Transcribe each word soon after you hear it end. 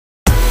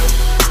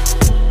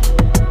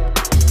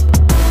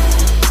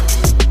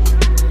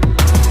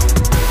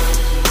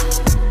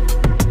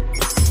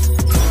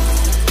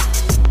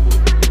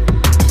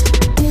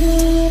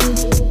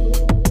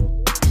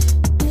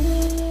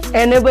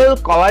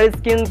color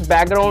skins,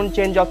 background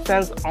change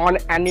options on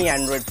any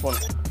Android phone.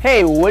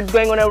 Hey, what's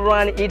going on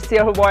everyone? It's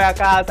your boy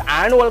Akash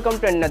and welcome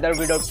to another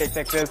video of Tech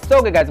Success. So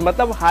okay guys,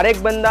 मतलब हर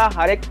एक बंदा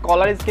हर एक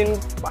collar skin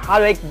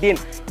हर एक दिन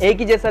एक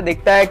ही जैसा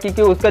दिखता है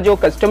क्योंकि उसका जो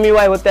कस्टम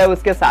यूआई होता है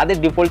उसके साथ ही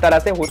डिफॉल्ट तरह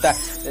से होता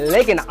है।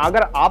 लेकिन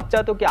अगर आप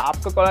चाहते हो कि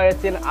आपका कॉलर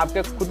स्किन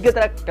आपके खुद की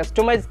तरह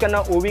कस्टमाइज करना,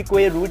 वो भी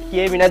कोई रूट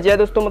किए बिना जाए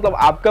दोस्तों, मतलब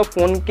आपका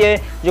फोन के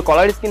जो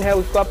कॉलर स्किन है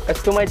उसको आप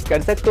कस्टमाइज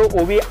कर सकते हो,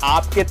 वो भी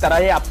आपके तरह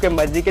ही आपके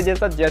मर्जी के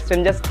जैसा, जस्ट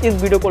एंड जस्ट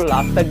इस वीडियो को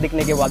लास्ट तक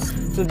देखने के बाद।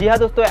 तो जी हाँ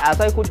दोस्तों,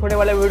 ऐसा ही कुछ होने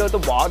वाला वीडियो तो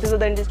बहुत ही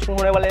ज्यादा इंटरेस्टिंग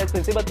होने वाला है। तो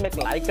इसी बात में एक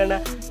लाइक करना,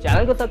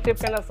 चैनल को सब्सक्राइब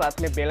करना,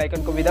 साथ में बेल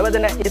आइकन को भी दबा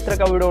देना इस तरह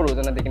का वीडियो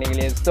रोजाना देखने के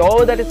लिए।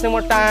 So that is no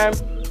more time,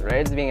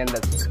 let's begin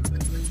this.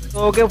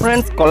 Okay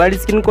friends, collar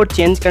skin को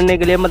चेंज करने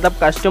के लिए मतलब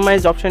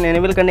कस्टमाइज ऑप्शन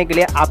एनेबल करने के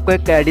लिए आपको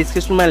एक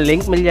डिस्क्रिप्शन में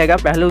लिंक मिल जाएगा।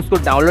 पहले उसको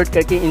डाउनलोड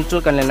करके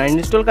इंस्टॉल कर लेना।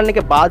 इंस्टॉल करने के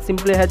बाद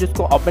सिंपली है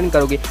जिसको ओपन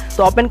करोगे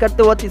तो ओपन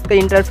करते वक्त इसका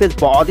इंटरफेस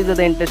बहुत ही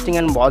ज़्यादा इंटरेस्टिंग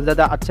एंड बहुत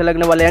ज़्यादा अच्छा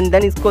लगने वाला है। एंड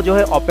देन इसको जो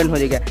है ओपन हो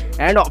जाएगा।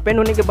 एंड ओपन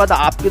होने के बाद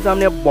आपके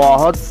सामने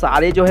बहुत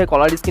सारे जो है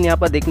कॉलर स्किन यहाँ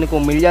पर देखने को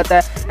मिल जाता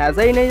है।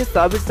 ऐसा ही नहीं,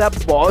 सब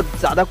बहुत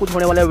ज़्यादा कुछ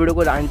होने वाला वीडियो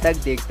को लाइन तक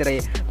देखते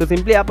रहिए। तो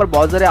सिंपली यहाँ पर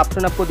बहुत सारे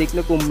ऑप्शन आपको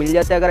देखने को मिल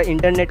जाता है। अगर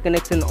इंटरनेट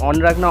कनेक्शन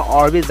ऑन रखना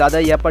और भी ज़्यादा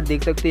यहाँ पर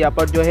देख सकते हो, यहाँ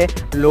पर जो है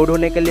लोड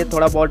होने के लिए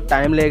थोड़ा बहुत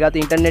टाइम लगेगा, तो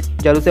इंटरनेट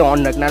जरूर से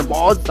ऑन रखना है।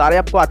 बहुत सारे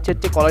आपको अच्छे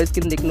कॉलर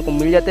स्किन देखने को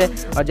मिल जाते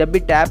हैं और जब भी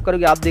टैप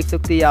करोगे आप देख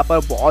सकते हैं यहाँ पर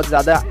बहुत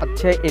ज़्यादा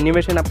अच्छे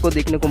एनिमेशन आपको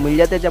देखने को मिल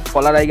जाते हैं। जब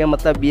कॉलर आएगा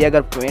मतलब ये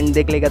अगर फ्रेंड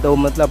देख लेगा तो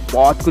मतलब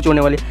बहुत कुछ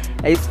होने वाली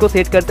है। इसको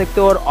सेट कर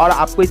सकते हो और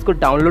आपको इसको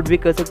डाउनलोड भी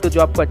कर सकते हो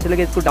जो आपको अच्छा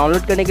लगे। इसको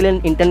डाउनलोड करने के लिए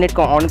इंटरनेट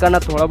को ऑन करना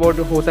थोड़ा बहुत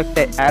हो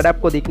सकता है, ऐड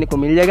आपको देखने को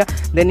मिल जाएगा,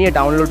 देन ये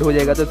डाउनलोड हो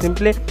जाएगा। तो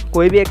सिंपली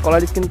कोई भी एक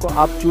कॉलर स्किन को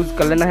आप चूज़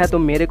कर लेना है। तो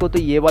मेरे को तो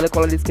ये वाला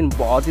कॉलर स्किन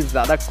बहुत ही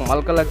ज़्यादा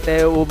कमाल का लगता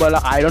है। वो वाला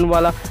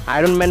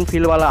आयरन मैन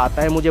फील वाला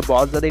आता है, मुझे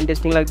बहुत ज़्यादा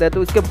इंटरेस्टिंग लगता है।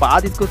 तो उसके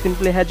बाद इसको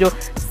सिंपली है जो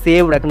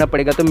सेव रखना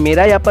पड़ेगा। तो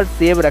मेरा यहाँ पर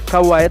सेव रखा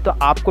हुआ है, तो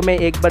आपको मैं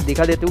एक बार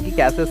दिखा देती हूँ कि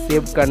कैसे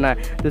सेव करना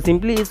है। तो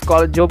सिंपली इस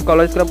जो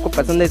कॉलर स्किन आपको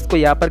पसंद है इसको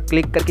यहाँ पर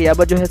क्लिक करके यहाँ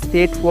पर जो है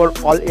सेट फॉर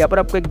ऑल यहाँ पर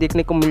आपको एक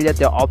देखने को मिल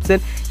जाता है ऑप्शन,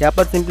 यहाँ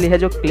पर सिंपली है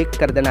जो क्लिक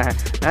कर देना है।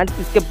 एंड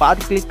इसके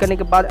बाद क्लिक करने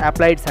के बाद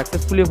अप्लाइड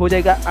सक्सेसफुली हो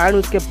जाएगा। एंड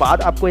उसके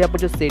बाद आपको यहाँ पर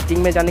जो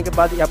सेटिंग में जाने के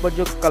बाद यहाँ पर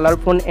जो कलर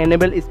फोन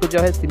एनेबल, इसको जो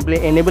है सिंपली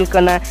एनेबल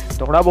करना है।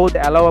 थोड़ा बहुत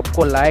अलाउ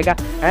आपको लाएगा।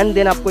 एंड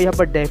देन आपको यहाँ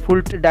पर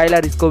डिफॉल्ट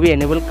डायलर इसको भी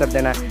एनेबल कर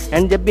देना है।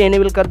 एंड जब भी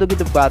एनेबल कर दोगे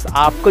तो बस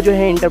आपको जो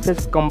है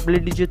इंटरफेस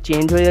कंप्लीटली जो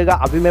चेंज हो जाएगा।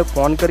 अभी मैं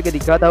फ़ोन करके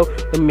दिखाता हूँ,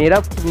 तो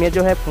मैं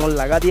जो है फ़ोन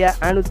लगा दिया।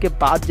 एंड उसके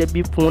बाद जब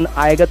भी फ़ोन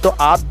आएगा तो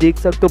आप देख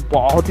सकते हो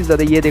बहुत ही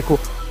ज़्यादा, ये देखो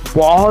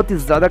बहुत ही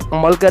ज़्यादा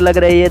कमाल का लग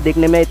रहा है। ये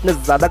देखने में इतने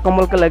ज़्यादा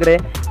कमाल का लग रहा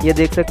है, ये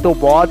देख सकते हो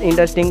बहुत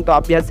इंटरेस्टिंग। तो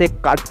आप यहाँ से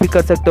काट भी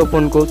कर सकते हो,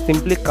 फ़ोन को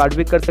सिंपली काट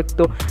भी कर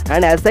सकते हो।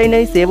 एंड ऐसा ही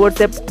नहीं, सेव और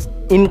सेव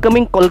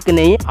इनकमिंग कॉल के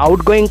नहीं,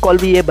 आउटगोइंग कॉल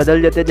भी ये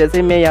बदल जाते हैं।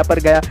 जैसे मैं यहाँ पर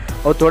गया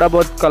और थोड़ा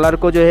बहुत कलर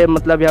को जो है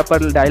मतलब यहाँ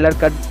पर डायलर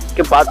कर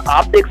के बाद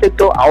आप देख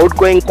सकते हो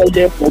आउटगोइंग कॉल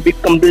जो है वो भी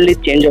कम्प्लीटली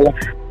चेंज होगा।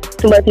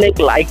 तो बाद में एक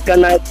लाइक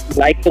करना,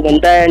 लाइक तो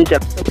बनता है, एंड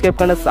सब्सक्राइब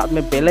करना, साथ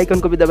में बेल आइकन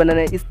को भी दबाना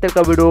है इस तरह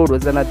का वीडियो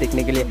रोजाना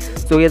देखने के लिए।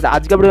 सो ये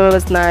आज का वीडियो में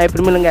बस ना है,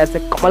 फिर मिलेंगे ऐसे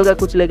कमाल का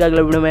कुछ लेकर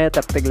अगले वीडियो में।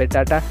 तब तक के लिए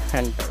टाटा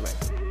एंड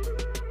बाय।